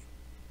ordinary.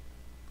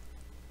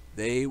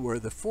 They were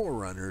the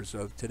forerunners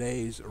of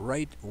today's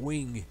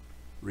right-wing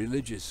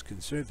religious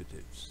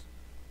conservatives.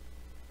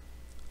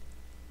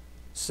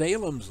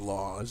 Salem's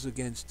laws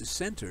against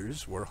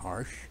dissenters were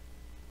harsh,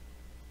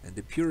 and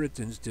the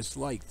Puritans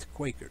disliked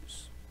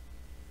Quakers,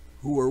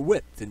 who were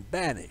whipped and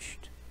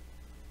banished.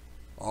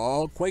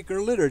 All Quaker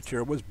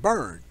literature was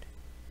burned,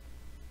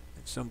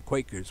 and some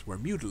Quakers were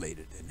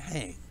mutilated and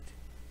hanged.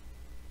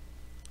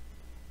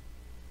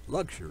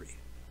 Luxury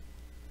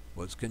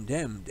was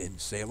condemned in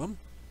Salem,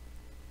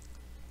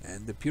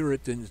 and the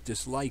Puritans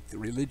disliked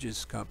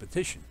religious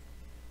competition.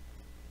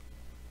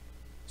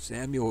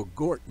 Samuel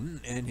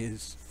Gorton and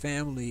his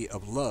Family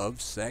of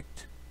Love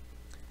sect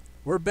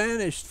were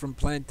banished from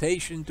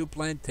plantation to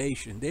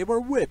plantation. They were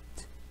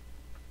whipped,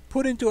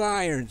 put into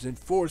irons, and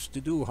forced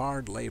to do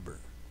hard labor.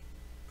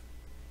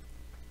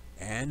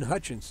 Anne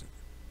Hutchinson,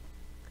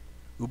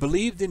 who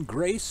believed in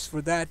grace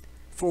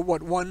for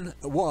what one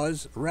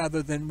was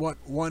rather than what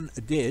one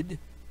did,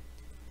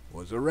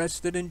 was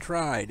arrested and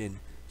tried in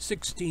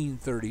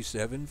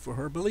 1637 for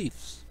her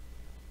beliefs.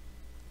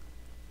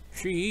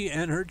 She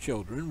and her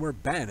children were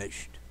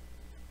banished.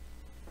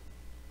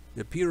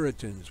 The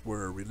Puritans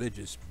were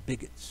religious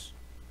bigots.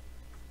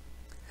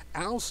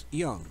 Alce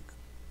Young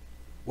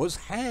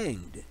was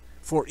hanged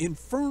for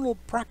infernal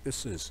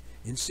practices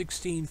in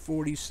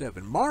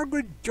 1647.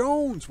 Margaret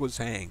Jones was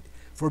hanged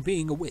for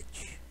being a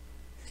witch.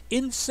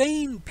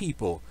 Insane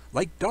people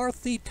like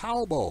Dorothy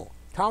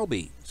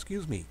Talby,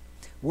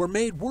 were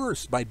made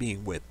worse by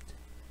being whipped.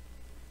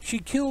 She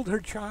killed her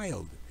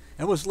child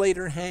and was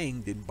later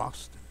hanged in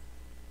Boston.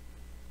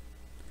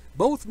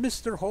 Both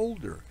Mr.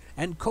 Holder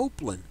and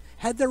Copeland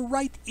had their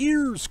right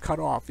ears cut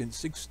off in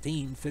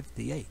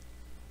 1658.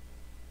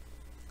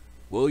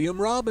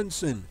 William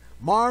Robinson,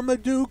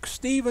 Marmaduke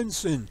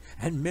Stevenson,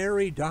 and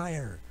Mary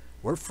Dyer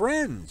were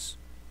friends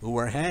who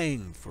were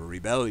hanged for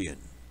rebellion,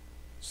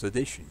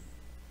 sedition,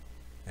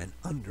 and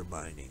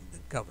undermining the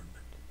government.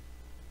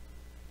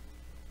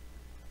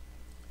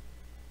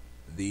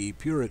 The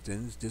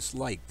Puritans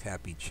disliked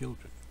happy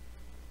children.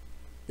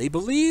 They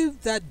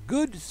believed that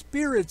good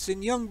spirits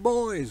in young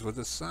boys was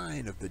a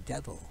sign of the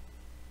devil,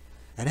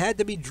 and had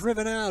to be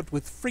driven out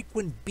with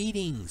frequent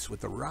beatings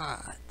with a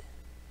rod.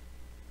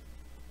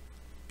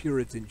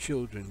 Puritan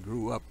children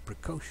grew up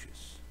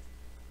precocious,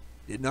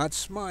 did not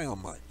smile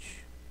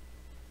much.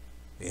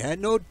 They had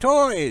no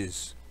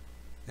toys,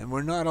 and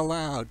were not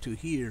allowed to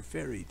hear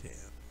fairy tales.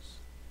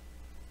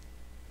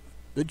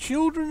 The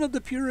children of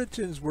the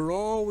Puritans were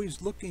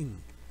always looking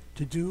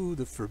to do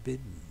the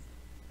forbidden.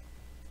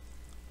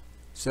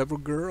 Several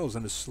girls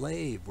and a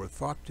slave were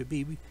thought to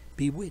be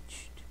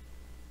bewitched,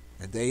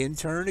 and they in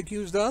turn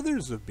accused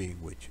others of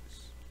being witches.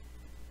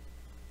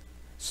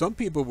 Some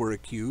people were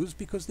accused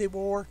because they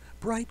wore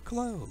bright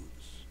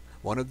clothes.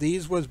 One of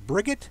these was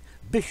Bridget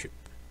Bishop,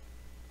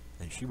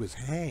 and she was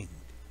hanged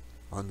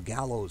on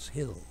Gallows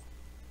Hill.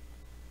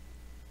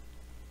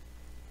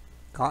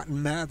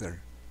 Cotton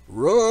Mather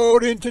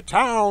rode into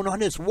town on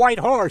his white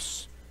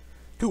horse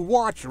to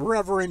watch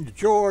Reverend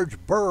George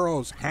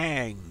Burroughs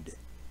hanged.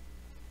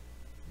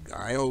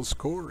 Giles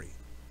Corey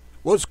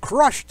was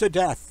crushed to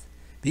death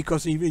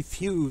because he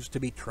refused to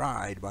be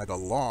tried by the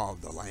law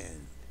of the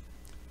land.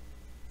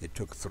 It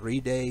took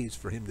 3 days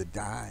for him to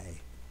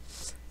die,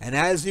 and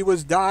as he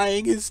was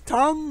dying, his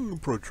tongue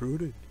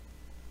protruded,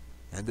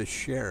 and the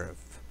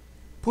sheriff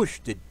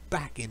pushed it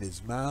back in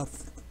his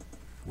mouth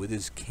with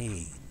his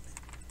cane.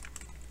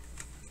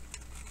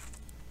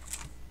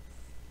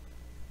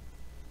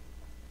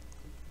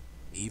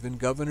 Even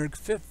Governor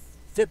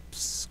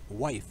Phipps's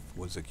wife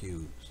was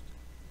accused.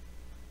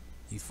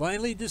 He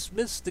finally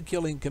dismissed the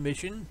killing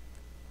commission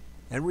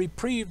and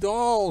reprieved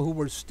all who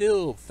were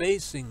still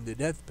facing the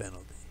death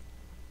penalty.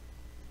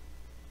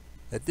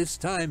 At this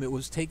time it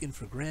was taken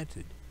for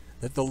granted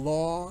that the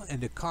law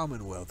and the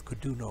Commonwealth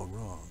could do no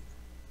wrong.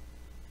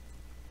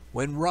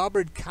 When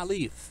Robert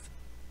Calif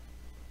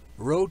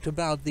wrote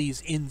about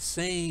these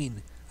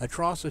insane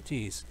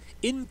atrocities,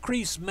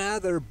 Increase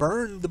Mather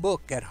burned the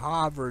book at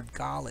Harvard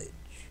College.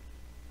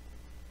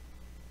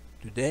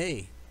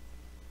 Today,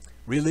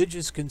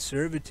 religious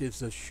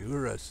conservatives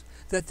assure us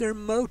that their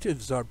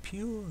motives are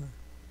pure.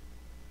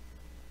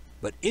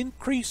 But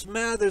Increase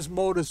Mather's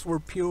motives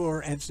were pure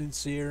and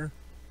sincere.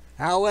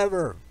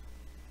 However,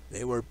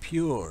 they were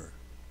pure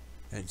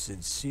and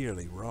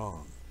sincerely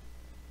wrong.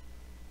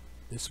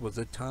 This was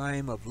a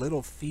time of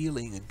little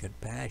feeling and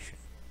compassion.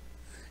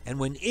 And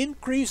when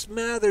Increase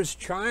Mather's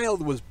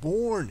child was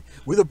born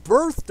with a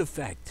birth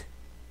defect,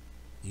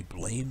 he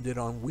blamed it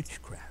on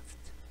witchcraft.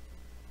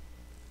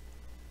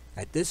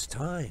 At this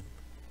time,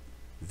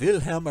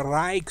 Wilhelm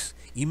Reich's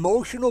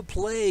emotional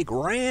plague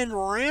ran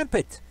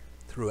rampant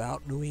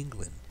throughout New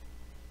England.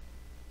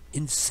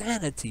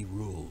 Insanity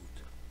ruled.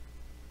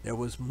 There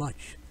was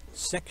much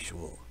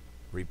sexual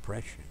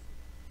repression.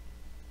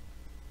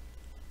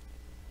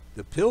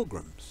 The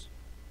Pilgrims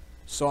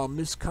saw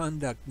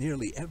misconduct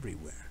nearly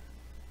everywhere.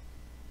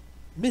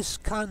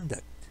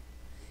 Misconduct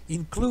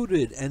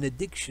included an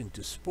addiction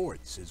to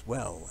sports as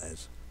well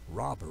as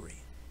robbery.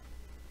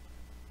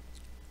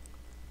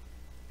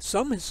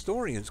 Some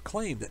historians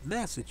claim that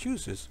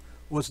Massachusetts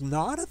was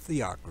not a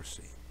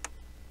theocracy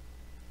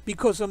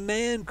because a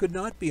man could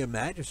not be a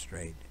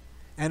magistrate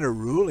and a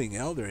ruling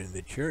elder in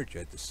the church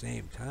at the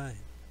same time.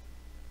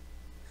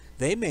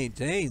 They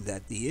maintained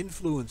that the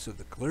influence of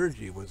the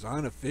clergy was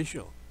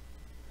unofficial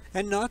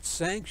and not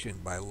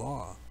sanctioned by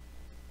law.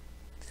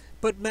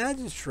 But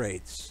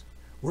magistrates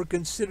were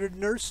considered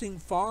nursing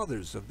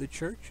fathers of the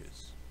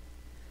churches.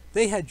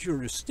 They had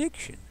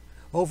jurisdiction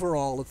over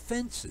all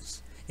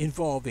offenses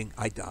involving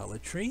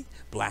idolatry,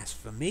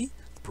 blasphemy,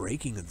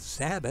 breaking of the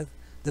Sabbath,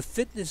 the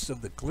fitness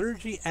of the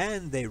clergy,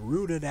 and they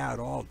rooted out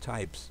all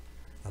types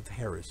of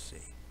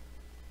heresy.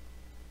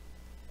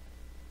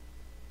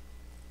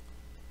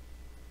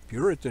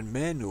 Puritan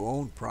men who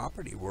owned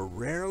property were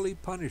rarely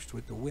punished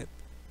with the whip.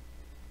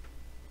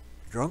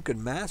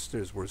 Drunken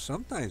masters were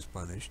sometimes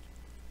punished,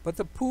 but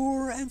the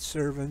poor and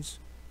servants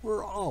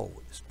were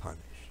always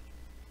punished.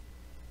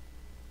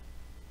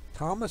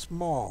 Thomas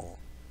Maule,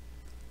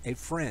 a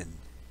friend,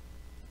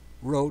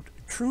 wrote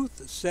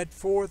Truth Set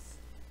Forth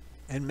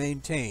and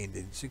Maintained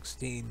in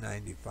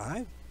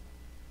 1695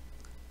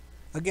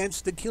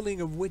 against the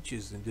killing of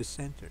witches and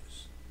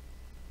dissenters.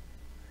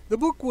 The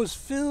book was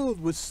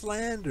filled with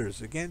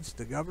slanders against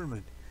the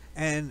government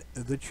and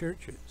the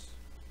churches.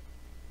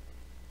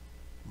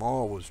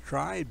 Maul was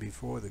tried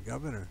before the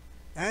governor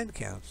and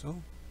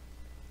council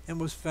and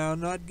was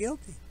found not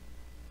guilty.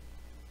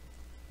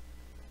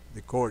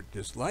 The court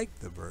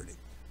disliked the verdict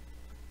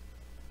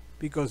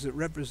because it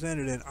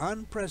represented an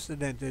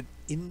unprecedented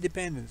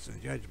independence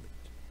in judgment.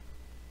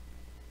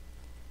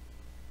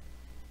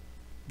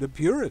 The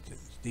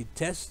Puritans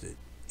detested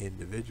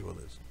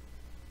individualism.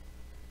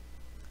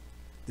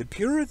 The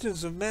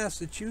Puritans of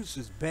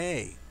Massachusetts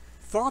Bay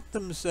thought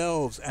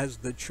themselves as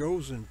the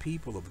chosen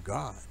people of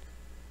God.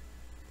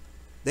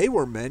 They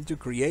were meant to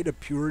create a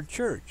pure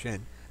church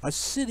and a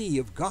city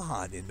of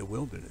God in the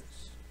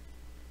wilderness.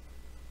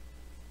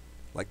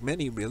 Like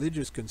many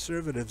religious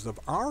conservatives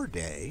of our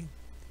day,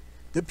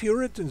 the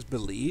Puritans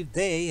believed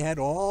they had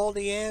all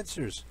the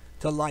answers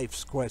to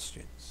life's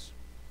questions.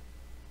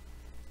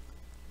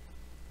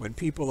 When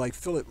people like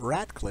Philip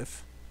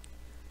Ratcliffe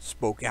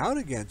spoke out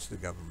against the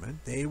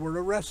government, they were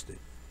arrested,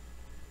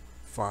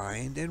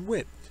 fined, and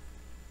whipped,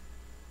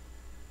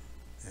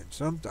 and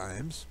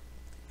sometimes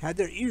had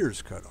their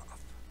ears cut off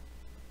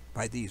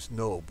by these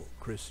noble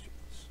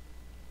Christians.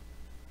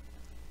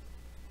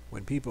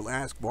 When people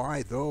asked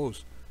why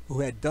those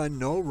who had done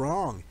no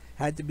wrong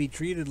had to be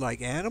treated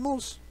like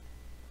animals,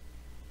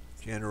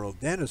 General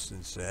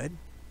Denison said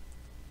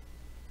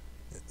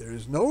that there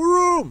is no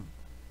room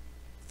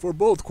for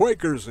both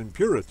Quakers and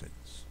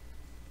Puritans.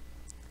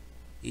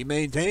 He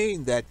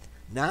maintained that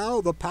now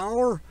the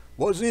power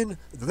was in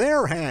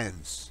their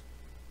hands,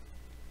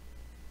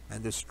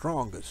 and the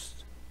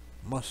strongest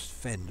must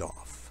fend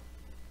off.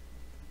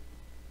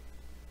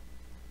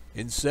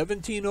 In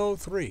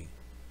 1703,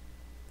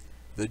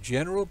 the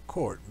General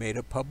Court made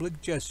a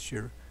public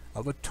gesture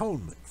of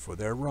atonement for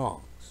their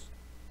wrongs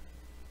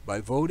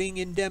by voting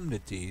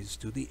indemnities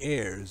to the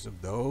heirs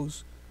of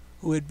those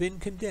who had been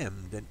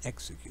condemned and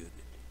executed.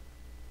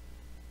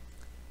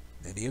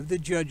 Many of the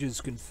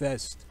judges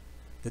confessed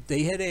that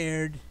they had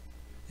erred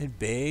and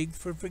begged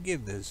for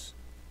forgiveness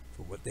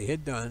for what they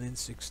had done in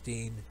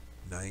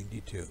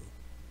 1692.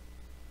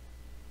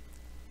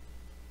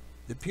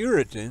 The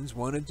Puritans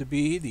wanted to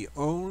be the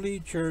only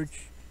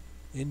church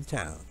in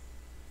town.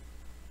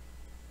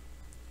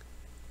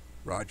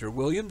 Roger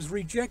Williams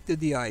rejected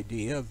the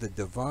idea of the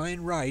divine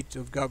right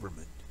of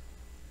government.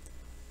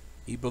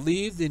 He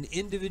believed in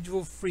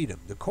individual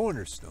freedom, the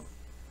cornerstone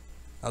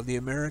of the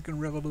American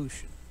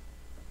Revolution.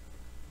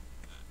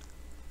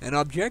 An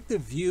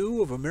objective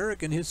view of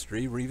American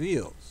history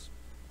reveals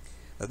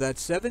that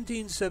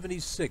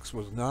 1776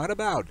 was not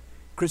about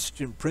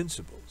Christian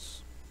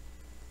principles.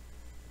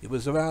 It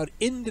was about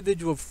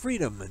individual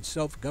freedom and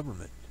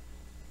self-government.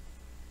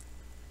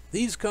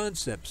 These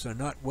concepts are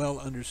not well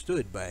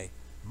understood by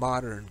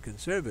modern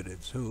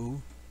conservatives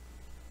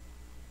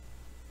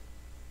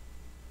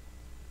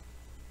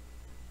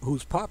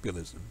whose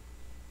populism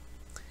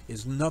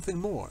is nothing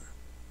more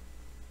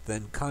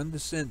than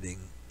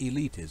condescending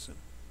elitism.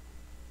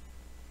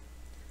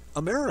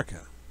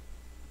 America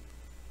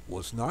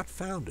was not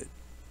founded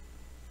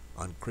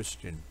on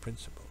Christian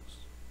principles.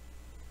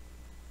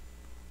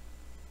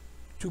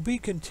 To be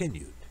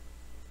continued.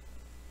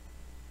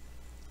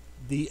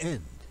 The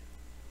end.